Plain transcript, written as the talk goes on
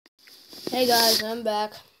Hey guys, I'm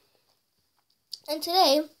back. And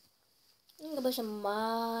today, I'm gonna play some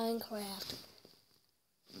Minecraft.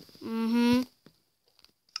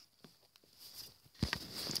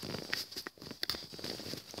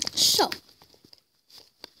 So,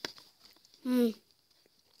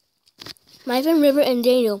 my friend River and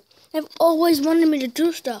Daniel have always wanted me to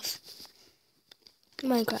do stuff in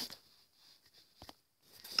Minecraft.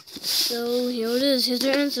 So, here it is. Here's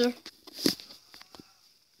their answer.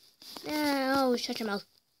 Oh, shut your mouth.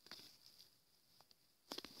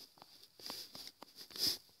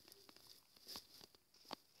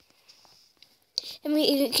 Can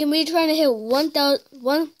we try to hit 1,000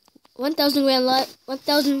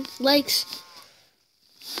 likes?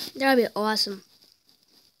 That would be awesome.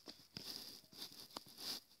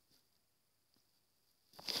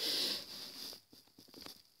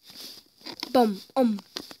 Boom.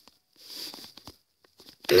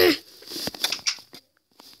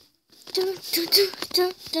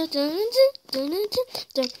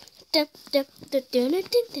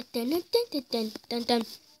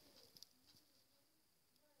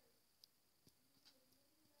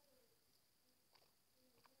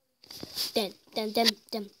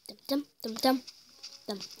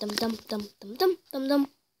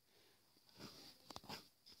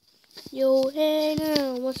 Yo, hey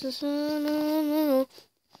now, what's the sound?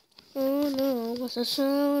 Oh no, what's the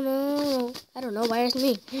sound? Oh, I don't know, why it's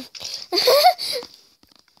me?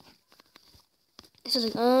 It's just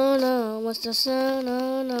like, oh no, what's the sound?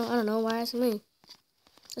 Oh no, I don't know, why it's me?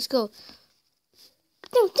 Let's go.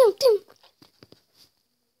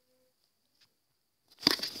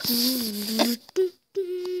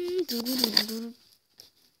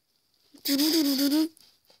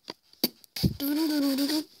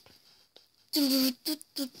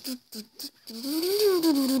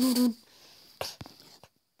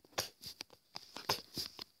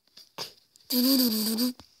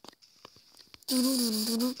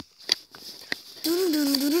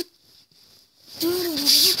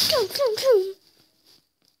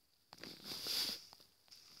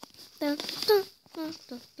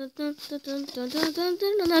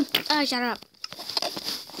 Ah, shut up.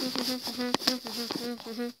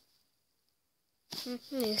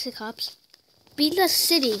 There's the cops. Beat the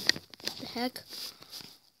city. What the heck?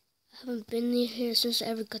 I haven't been here since I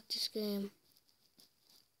ever got this game.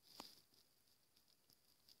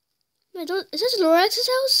 Wait, is this Lorax's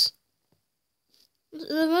house?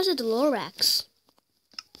 It was it Lorax?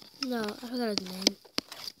 No, I forgot his name.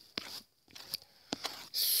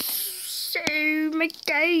 Save my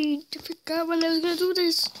guide. I forgot when I was gonna do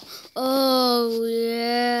this. Oh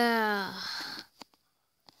yeah.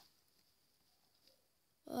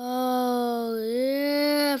 Oh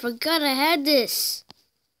yeah. I forgot I had this.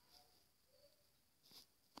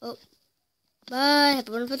 Oh. Bye. Have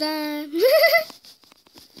a wonderful time.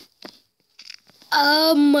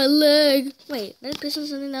 Oh, my leg. Wait, did I piss on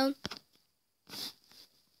something down?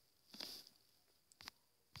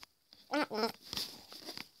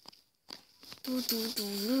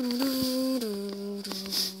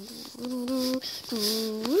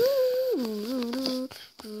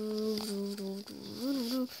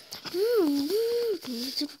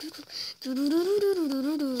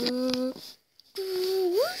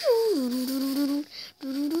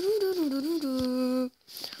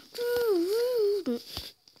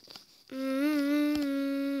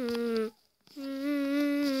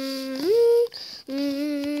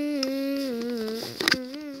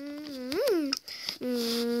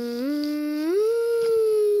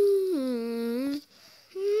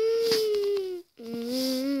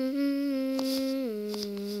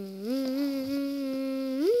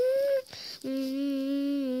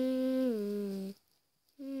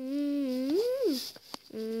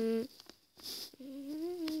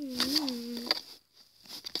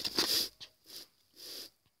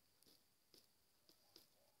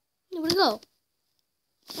 Where'd it go?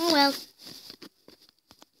 Oh well.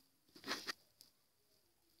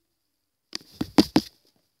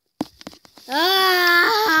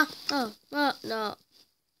 Ah! Oh no.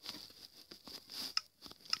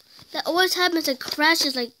 That always happens. It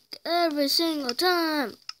crashes like every single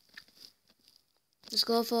time. Let's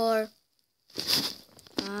go for.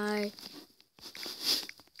 I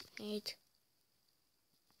hate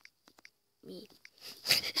me.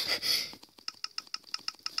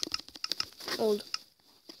 Old.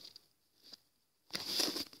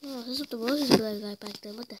 Oh, this is what the roses were like back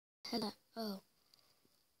then. What the hell? Oh.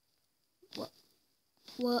 What?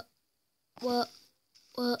 Whoa.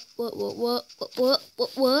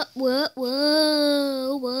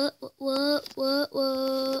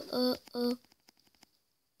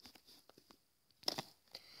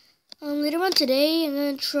 Later on today, I'm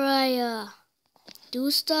gonna try do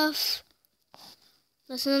stuff.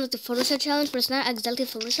 That's something like the Photoshop challenge, but it's not exactly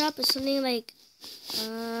Photoshop. It's something like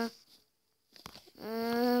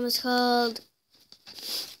it's called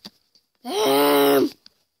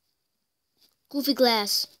Goofy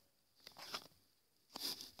Glass.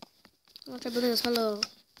 I'll try building this one little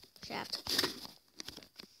shaft.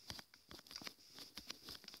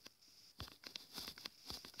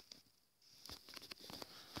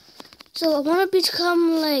 So I want to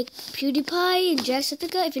become like PewDiePie and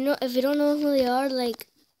Jacksepticeye. If you don't know who they are, like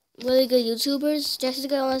really good YouTubers.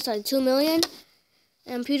 Jacksepticeye only started 2 million,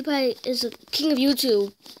 and PewDiePie is the king of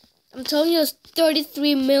YouTube. I'm telling you, it's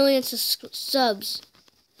 33 million subs.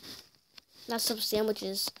 Not sub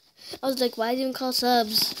sandwiches. I was like, why even call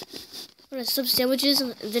subs? What are sub sandwiches?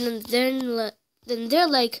 And then they're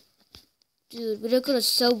like, dude, we don't go to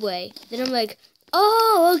Subway. Then I'm like,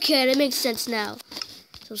 oh, okay, that makes sense now.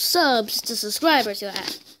 So subs to subscribers you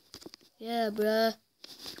have. Yeah, bruh.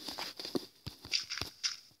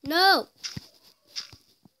 No!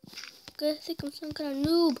 I think I'm some kind of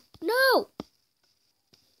noob. No!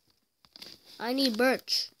 I need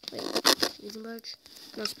birch. Wait, using birch?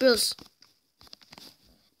 No, spruce.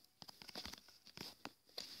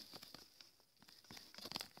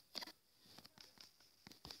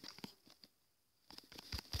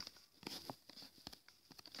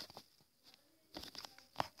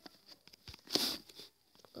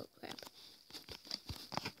 Oh, crap.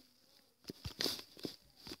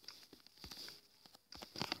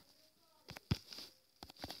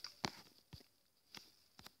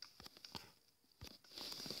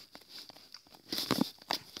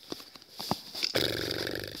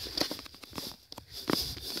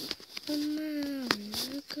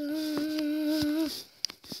 America,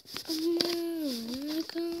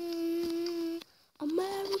 America,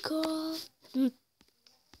 America.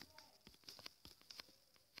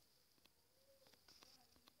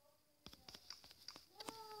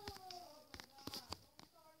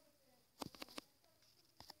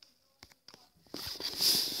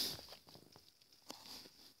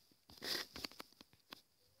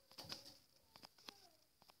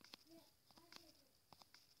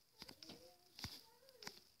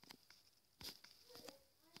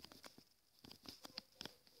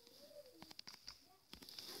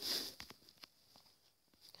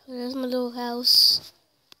 There's my little house.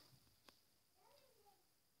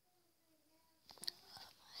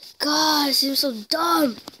 God, it seems so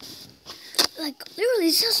dumb. Like, literally,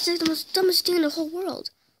 it's just the most dumbest thing in the whole world.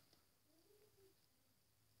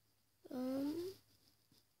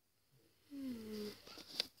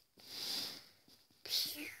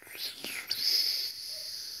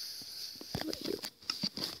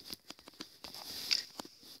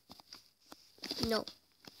 No.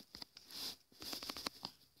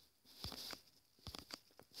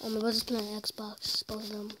 Oh, my brother's playing Xbox, both of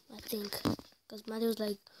them, I think. Because my dad was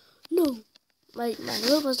like, no. My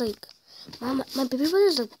little was like, my baby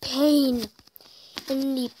brother's like pain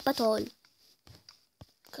in the butthole.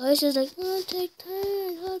 Because she's like, I'll take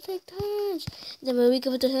turns. Then when we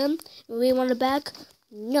give it to him, when we want it back,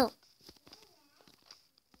 no.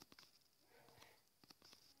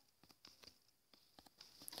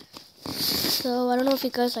 So, I don't know if you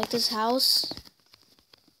guys like this house.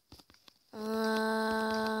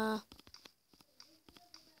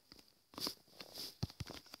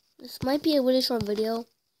 This might be a really short video.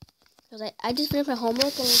 Because I just finished my homework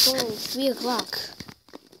and it's only 3 o'clock.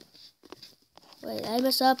 Wait, did I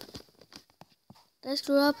mess up? Did I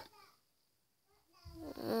screw up?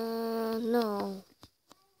 No.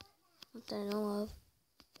 Not that I know of.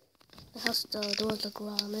 The house, the doors look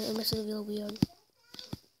wrong. It makes it feel weird.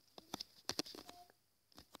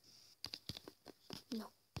 No.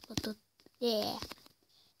 Yeah.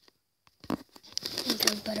 That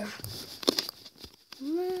was better.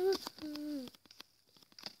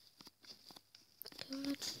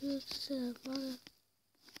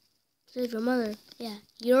 Save your mother. Yeah,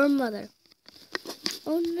 your mother.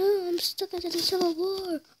 Oh no, I'm stuck at the Civil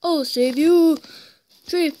War. Oh, save you.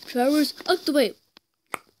 Tree towers out the way.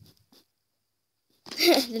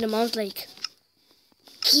 Then the mom's like,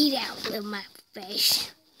 get out of my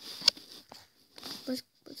face. What's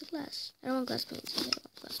the glass? I don't want glass paint. I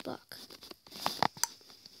want glass block.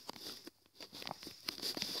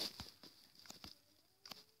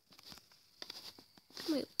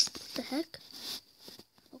 Wait, what the heck?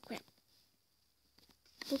 Oh crap.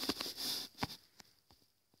 Oop.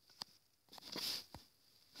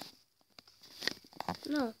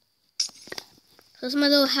 No. So that's my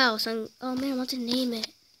little house. Oh man, what to name it?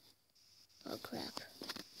 Oh crap.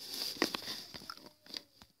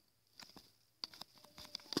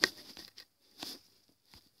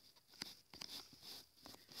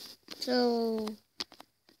 So,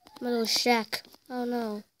 my little shack. Oh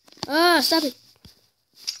no. Ah, stop it.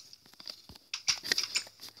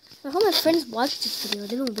 I hope my friends watch this video.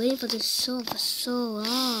 They've been waiting for this for so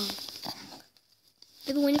long.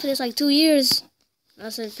 They've been waiting for this like 2 years.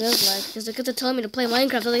 That's what it feels like. Because they get to tell me to play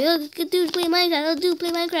Minecraft. They're like, oh, good dude, play Minecraft. Oh, dude,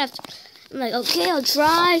 play Minecraft. I'm like, okay, I'll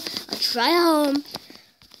try. I'll try at home.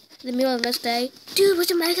 Then meanwhile, the next day, dude, what's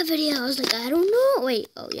your Minecraft video? I was like, I don't know. Wait,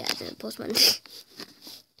 oh yeah, I didn't post one.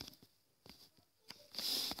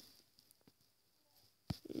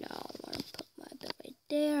 No, I want to put my bed right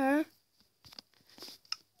there.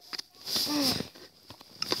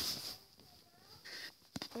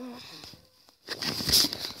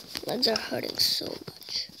 Legs are hurting so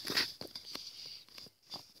much.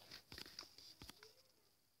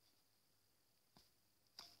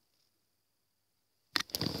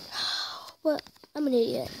 What? I'm an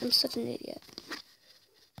idiot. I'm such an idiot.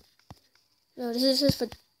 No, this is just for.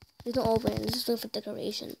 You don't open it. This is just for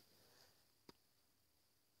decoration.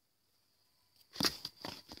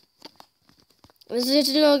 This is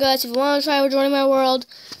it, guys. If you want to try joining my world,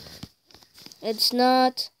 it's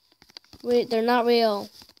not. They're not real.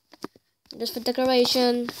 Just for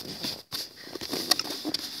decoration.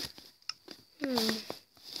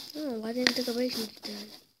 Oh, why didn't decorations do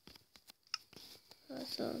that?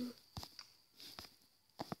 Awesome.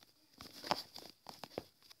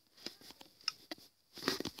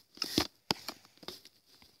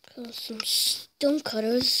 Some stone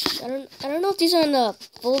cutters. I don't know if these are in the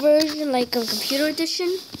full version, like a computer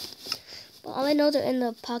edition. But all I know, they're in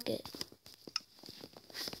the pocket.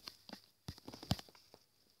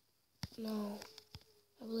 No,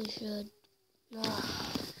 I really should. No,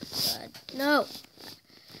 God, no.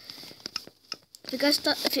 If you guys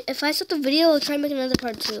if I start the video, I'll try and make another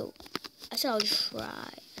part 2. I said I'll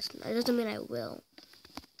try. That doesn't mean I will.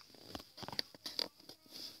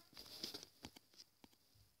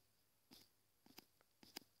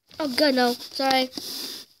 Oh, good, no. Sorry.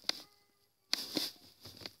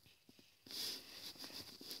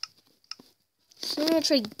 So I'm gonna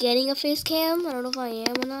try getting a face cam. I don't know if I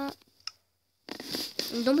am or not.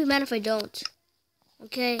 And don't be mad if I don't.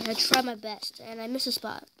 Okay, I tried my best, and I missed a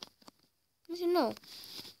spot. As you know.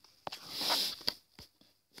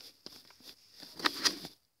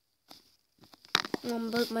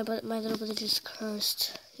 But my little brother just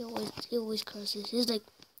cursed. He always curses. He's like,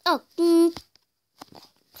 oh.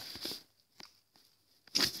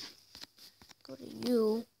 Go to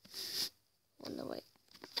you. On the right.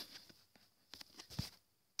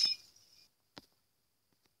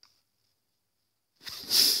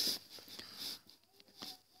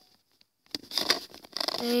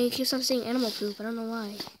 And he keeps on saying animal poop. I don't know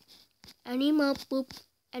why. Animal poop.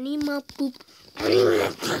 Animal poop.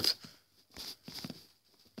 Animal poop.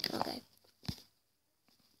 Okay.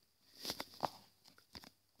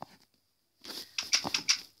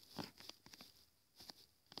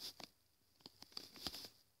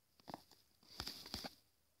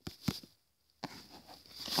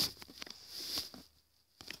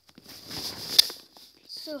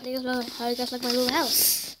 So, how do you guys like my little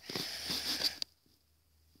house?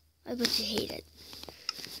 I bet you hate it.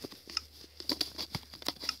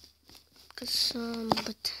 Got some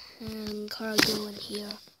baton cargo in here.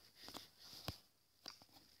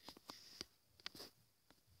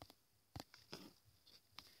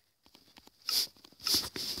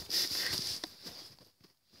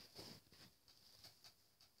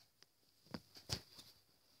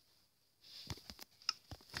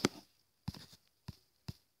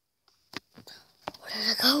 Where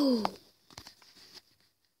did it go?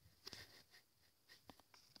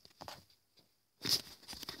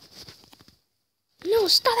 No,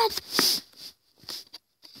 stop it!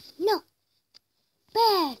 No.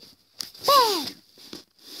 Bad. Bad.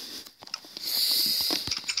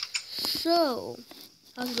 So,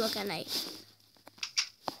 how's it look at night?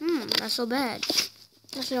 Not so bad.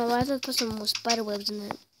 Actually, no, I have to put some more spider webs in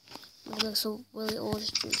it. It looks so really old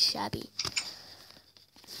and shabby.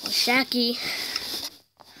 Or shacky.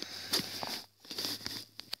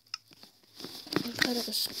 Put like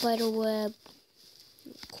a spider web.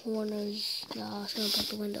 Corners. Nah, it's gonna block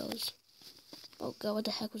the windows. Oh god, what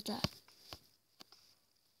the heck was that?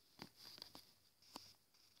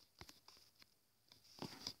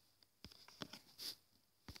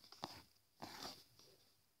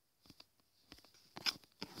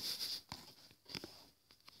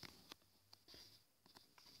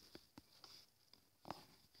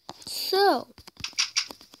 So,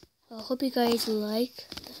 I hope you guys like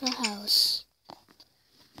the house.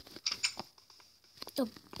 Oh,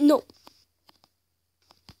 no.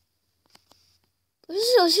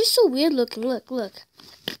 This is so weird looking. Look.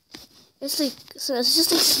 It's like it's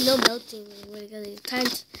just like snow melting, like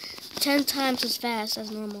 10 times as fast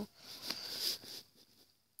as normal.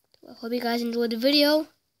 Well, hope you guys enjoyed the video,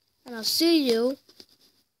 and I'll see you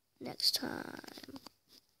next time.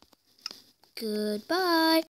 Goodbye.